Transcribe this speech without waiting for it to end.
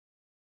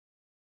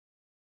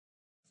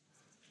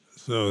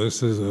So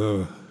this is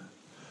a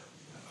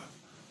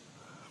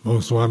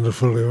most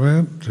wonderful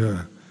event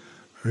to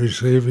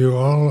receive you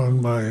all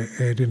on my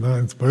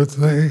 89th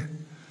birthday.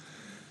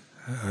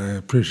 I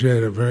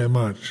appreciate it very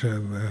much,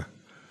 and the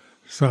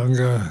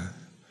Sangha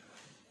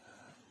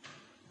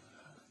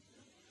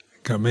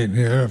coming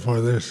here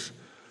for this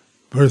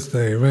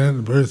birthday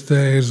event.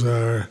 Birthdays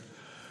are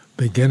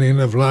beginning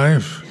of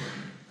life,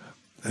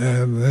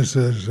 and this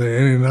is the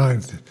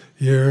 89th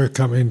year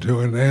coming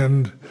to an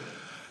end,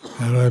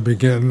 and I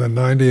begin the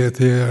 90th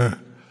year.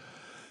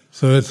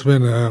 So it's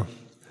been a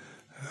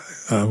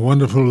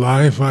wonderful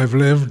life I've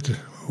lived,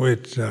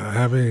 which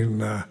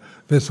having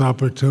this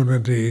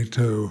opportunity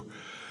to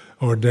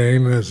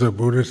ordain as a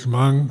Buddhist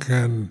monk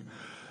and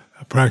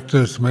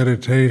practice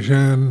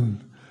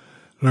meditation,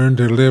 learn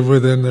to live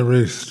within the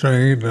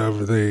restraint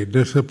of the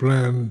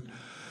discipline,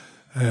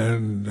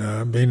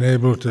 and being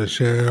able to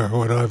share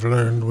what I've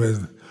learned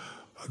with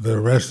the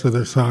rest of the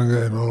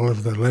Sangha and all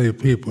of the lay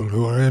people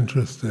who are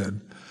interested,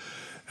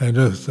 and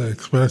just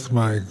express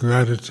my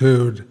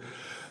gratitude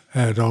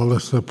at all the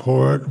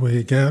support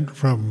we get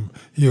from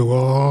you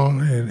all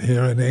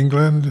here in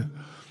England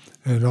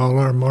and all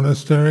our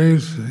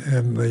monasteries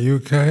in the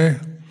UK.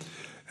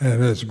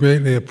 And it's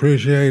greatly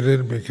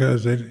appreciated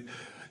because it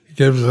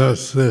gives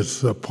us this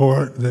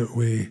support that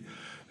we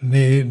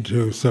need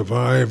to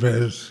survive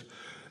as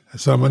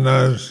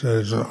samanas,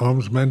 as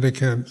alms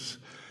mendicants,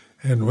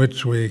 in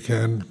which we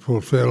can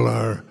fulfill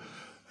our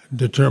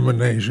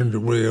determination to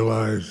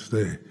realize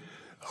the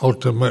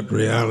ultimate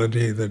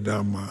reality, the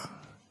Dhamma.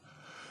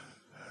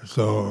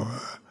 So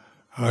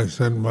I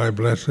send my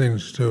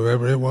blessings to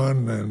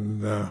everyone,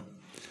 and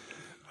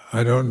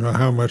I don't know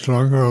how much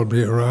longer I'll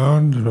be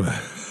around,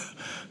 but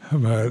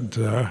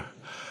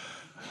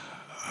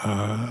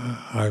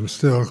I'm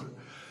still,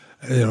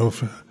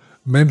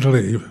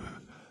 mentally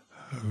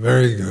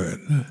very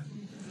good.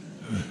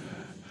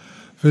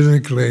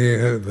 Physically,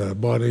 the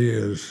body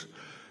is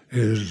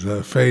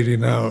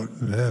fading out,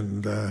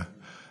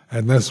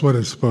 and that's what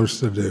it's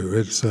supposed to do.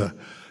 It's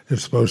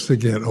supposed to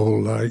get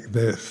old like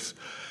this,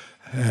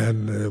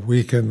 and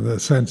weaken, the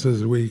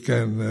senses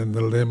weaken, and the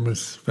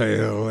limbs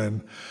fail,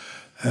 and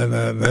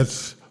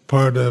that's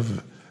part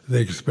of the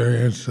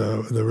experience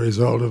of the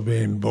result of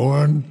being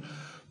born.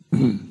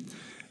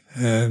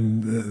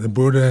 And the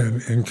Buddha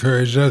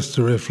encouraged us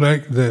to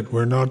reflect that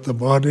we're not the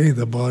body.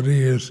 The body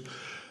is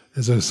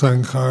a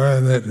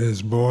sankhara that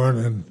is born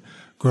and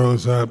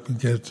grows up and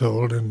gets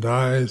old and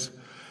dies,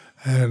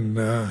 and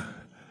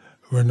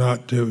we're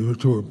not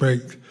to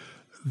break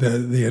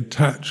the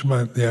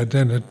attachment, the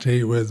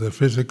identity with the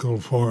physical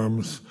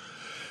forms.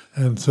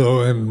 And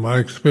so in my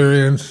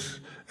experience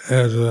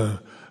as a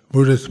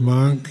Buddhist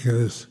monk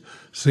is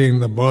seeing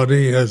the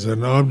body as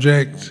an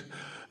object,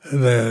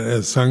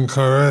 as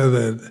sankhara,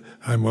 that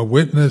I'm a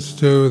witness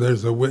to.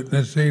 There's a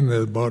witnessing,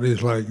 the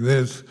body's like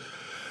this,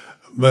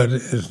 but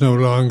it's no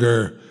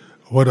longer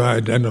what I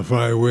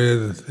identify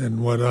with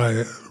and what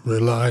I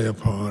rely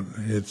upon.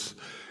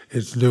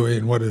 It's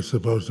doing what it's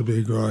supposed to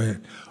be,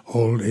 growing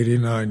old,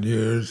 89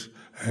 years,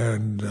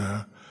 and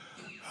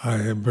I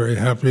am very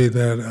happy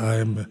that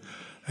I'm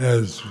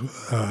as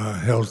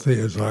healthy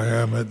as I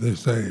am at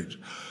this age.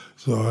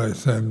 So I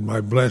send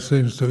my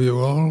blessings to you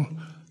all.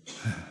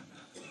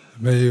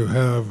 May you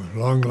have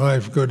long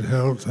life, good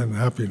health, and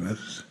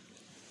happiness.